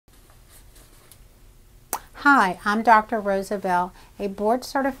Hi, I'm Dr. Rosa, a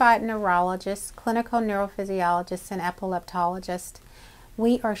board-certified neurologist, clinical neurophysiologist, and epileptologist.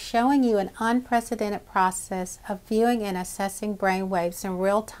 We are showing you an unprecedented process of viewing and assessing brain waves in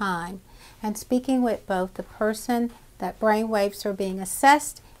real time and speaking with both the person that brain waves are being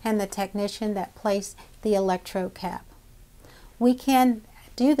assessed and the technician that placed the electrode cap. We can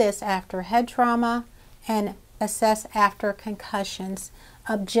do this after head trauma and assess after concussions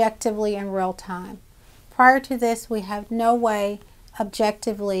objectively in real time. Prior to this, we have no way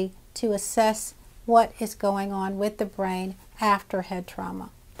objectively to assess what is going on with the brain after head trauma.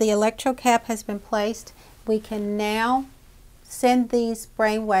 The electrode cap has been placed. We can now send these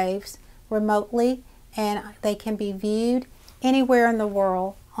brain waves remotely, and they can be viewed anywhere in the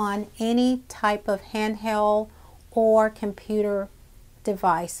world on any type of handheld or computer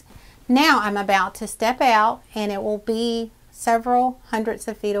device. Now I'm about to step out, and it will be several hundreds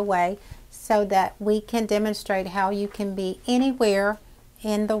of feet away so that we can demonstrate how you can be anywhere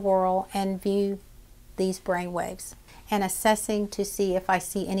in the world and view these brain waves and assessing to see if I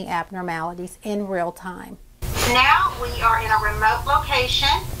see any abnormalities in real time. Now we are in a remote location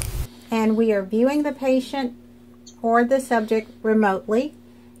and we are viewing the patient or the subject remotely,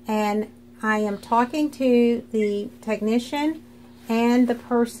 and I am talking to the technician and the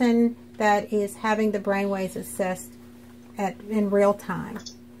person that is having the brain waves assessed in real time.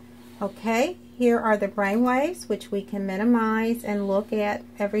 Okay, here are the brain waves, which we can minimize and look at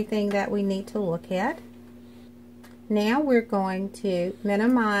everything that we need to look at. Now we're going to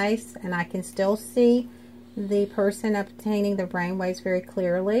minimize, and I can still see the person obtaining the brain waves very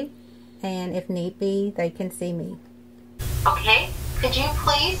clearly, and if need be, they can see me. Okay, could you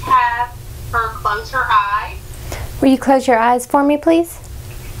please have her close her eyes? Will you close your eyes for me, please?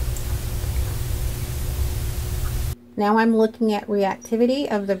 Now I'm looking at reactivity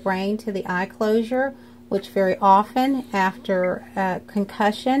of the brain to the eye closure, which very often after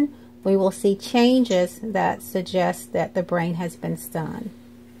concussion we will see changes that suggest that the brain has been stunned.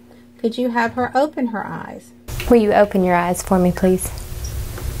 Could you have her open her eyes? Will you open your eyes for me, please?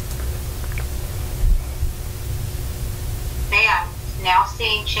 I'm now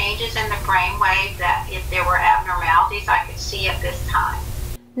seeing changes in the brain wave that if there were abnormalities I could see at this time.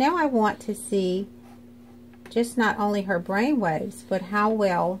 Now I want to see just not only her brain waves, but how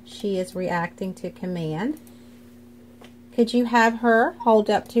well she is reacting to command. Could you have her hold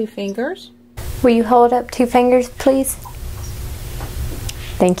up 2 fingers? Will you hold up 2 fingers, please?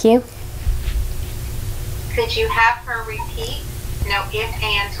 Thank you. Could you have her repeat, no ifs,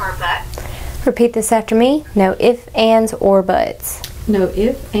 ands, or buts? Repeat this after me. No ifs, ands, or buts. No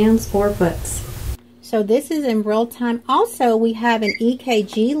ifs, ands, or buts. So this is in real time. Also, we have an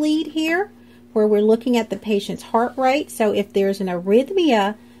EKG lead here where we're looking at the patient's heart rate. So if there's an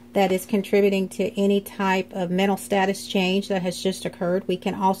arrhythmia that is contributing to any type of mental status change that has just occurred, we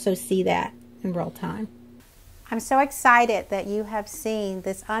can also see that in real time. I'm so excited that you have seen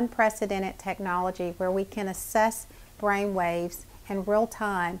this unprecedented technology where we can assess brain waves in real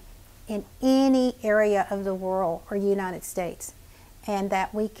time in any area of the world or United States, and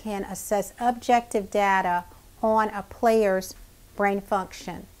that we can assess objective data on a player's brain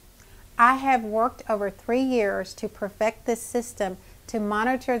function. I have worked over 3 years to perfect this system to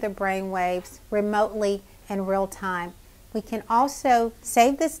monitor the brain waves remotely in real time. We can also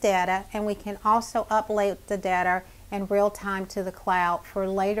save this data, and we can also upload the data in real time to the cloud for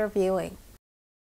later viewing.